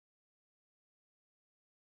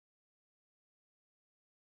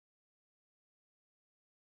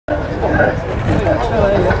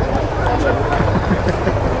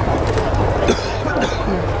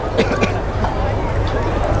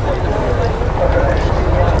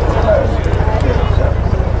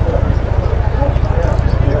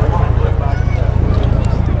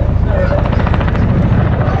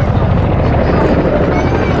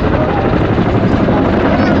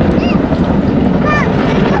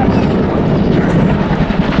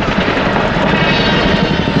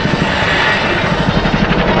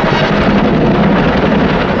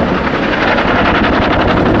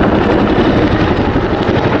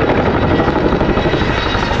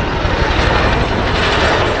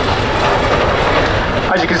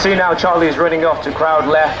As you can see now, Charlie is running off to crowd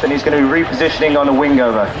left and he's going to be repositioning on a wing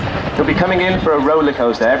over. He'll be coming in for a roller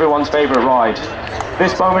coaster, everyone's favourite ride.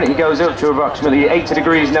 This moment he goes up to approximately 80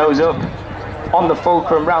 degrees nose up, on the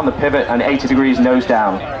fulcrum, round the pivot, and 80 degrees nose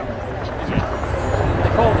down. They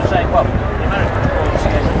call the same, well, the Americans call it the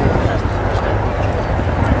same.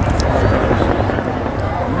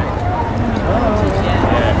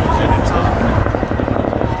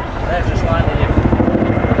 They're just slightly different.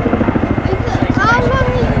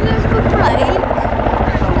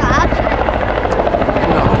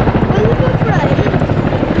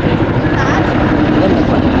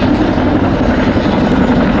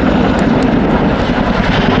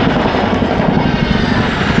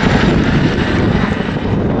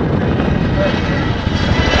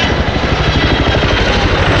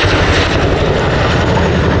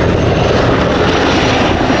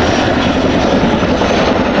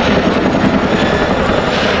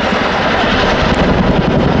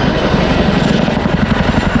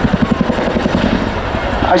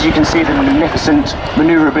 As you can see, the magnificent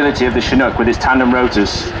manoeuvrability of the Chinook with its tandem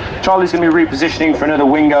rotors. Charlie's going to be repositioning for another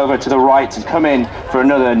wing over to the right and come in for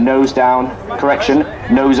another nose down, correction,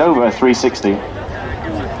 nose over 360.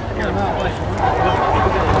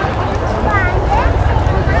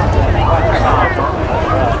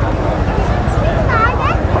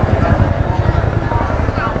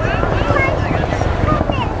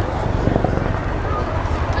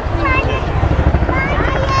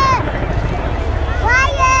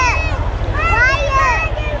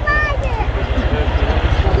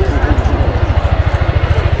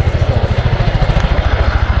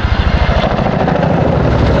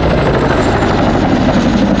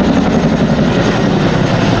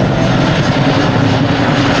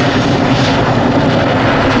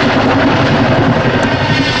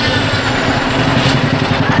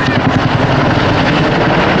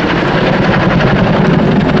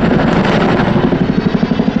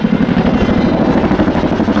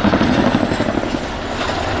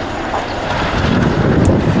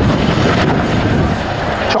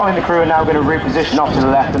 Charlie and the crew are now going to reposition off to the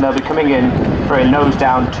left and they'll be coming in for a nose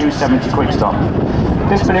down 270 quick stop.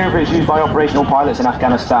 This manoeuvre is used by operational pilots in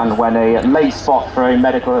Afghanistan when a late spot for a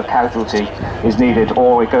medical casualty is needed,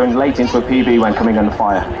 or going late into a PB when coming under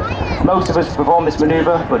fire. Most of us perform this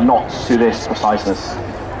manoeuvre, but not to this preciseness.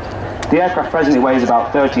 The aircraft presently weighs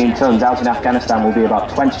about 13 tons. Out in Afghanistan will be about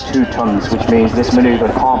 22 tons, which means this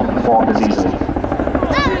manoeuvre can't be performed as easily.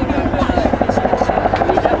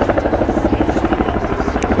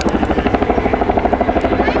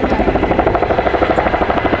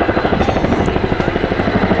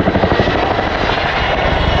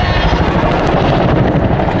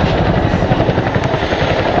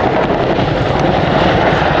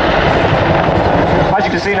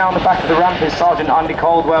 See now on the back of the ramp is Sergeant Andy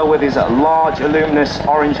Caldwell with his large luminous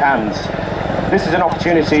orange hands. This is an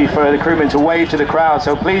opportunity for the crewmen to wave to the crowd,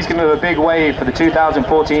 so please give them a big wave for the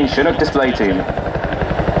 2014 Chinook display team.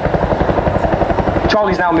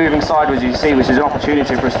 Charlie's now moving sideways, you see, which is an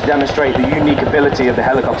opportunity for us to demonstrate the unique ability of the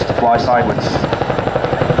helicopter to fly sideways.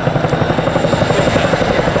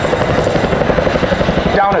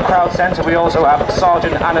 Down at crowd centre we also have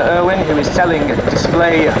Sergeant Anna Irwin, who is selling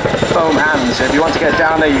display foam hands. So if you want to get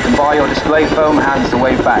down there, you can buy your display foam hands to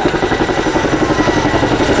wave back.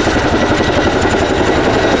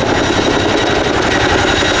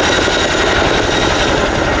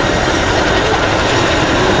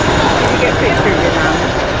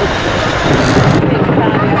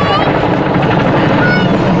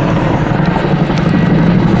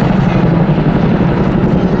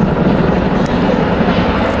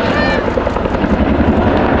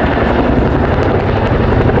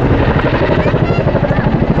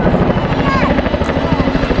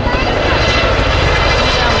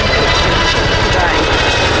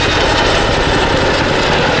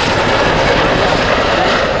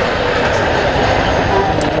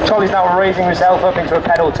 Charlie's now raising himself up into a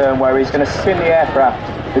pedal turn where he's going to spin the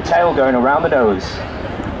aircraft, the tail going around the nose.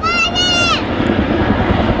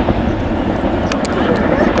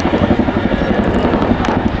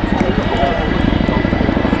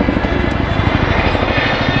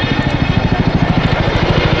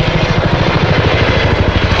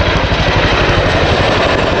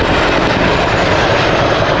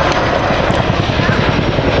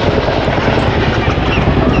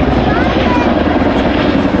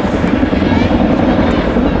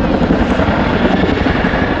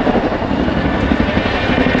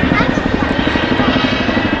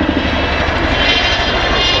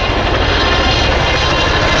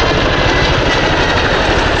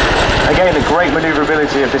 great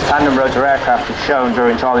manoeuvrability of this tandem rotor aircraft is shown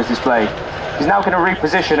during Charlie's display. He's now going to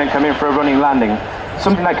reposition and come in for a running landing,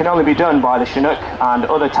 something that can only be done by the Chinook and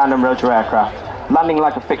other tandem rotor aircraft, landing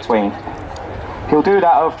like a fixed wing. He'll do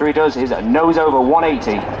that after he does his nose over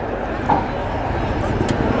 180.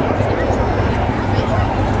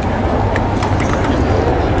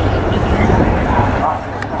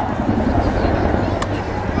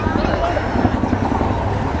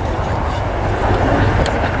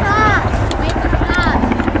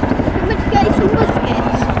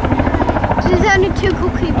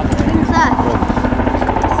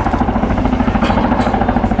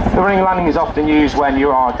 The running landing is often used when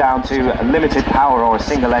you are down to a limited power or a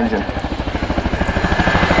single engine.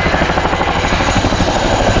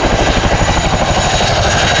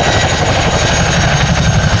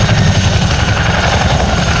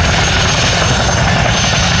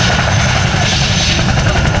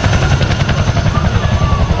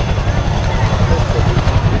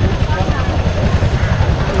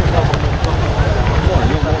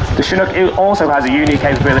 The Chinook also has a unique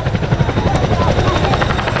capability.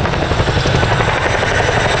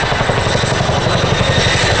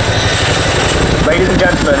 Ladies and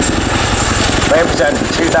gentlemen, may I present the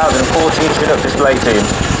 2014 Chinook display team.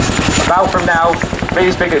 A bow from now,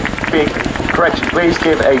 please give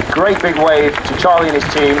a great big wave to Charlie and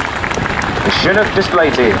his team, the Chinook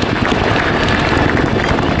display team.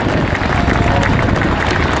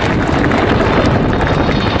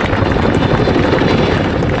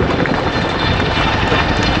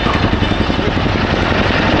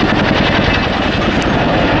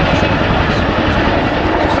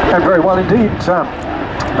 Very well indeed,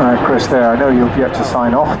 Chris there. I know you've yet to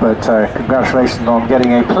sign off, but congratulations on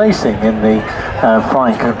getting a placing in the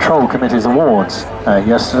Flying Control Committee's awards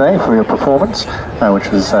yesterday for your performance, which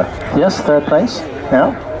was, yes, third place.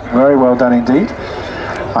 Yeah, very well done indeed.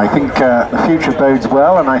 I think the future bodes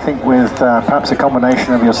well, and I think with perhaps a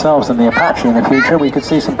combination of yourselves and the Apache in the future, we could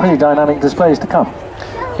see some pretty dynamic displays to come.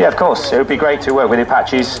 Yeah, of course. It would be great to work with the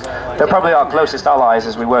Apaches. They're probably our closest allies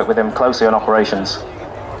as we work with them closely on operations.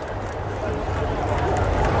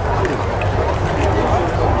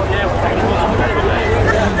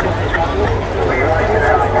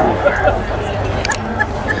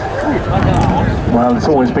 Well, it's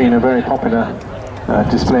always been a very popular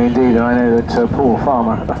display indeed, and I know that Paul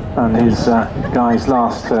Farmer and his guys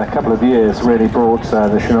last couple of years really brought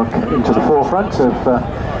the Chinook into the forefront of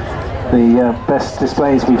the best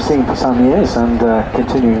displays we've seen for some years, and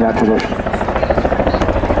continuing that tradition.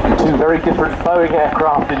 Two very different Boeing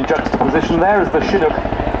aircraft in juxtaposition there as the Chinook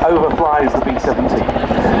overflies the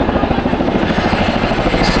B-17.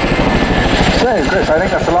 So, Chris, I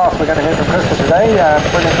think that's the last we're going to hear from Chris for today.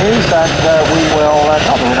 Brilliant news, and we will, not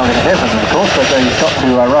that we're not going to hear from him, of course, but he's got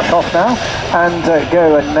to rush off now and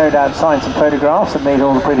go and no doubt sign some photographs and meet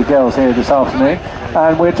all the pretty girls here this afternoon.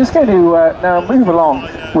 And we're just going to now move along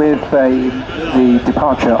with the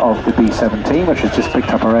departure of the B-17, which has just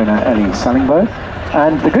picked up our owner, Ellie Sallingbow.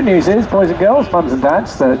 And the good news is, boys and girls, mums and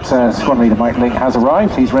dads, that Squad Leader Mike Link has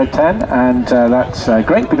arrived. He's red 10, and that's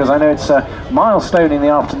great, because I know it's a milestone in the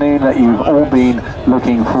afternoon that you've all been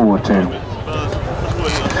looking forward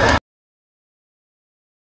to.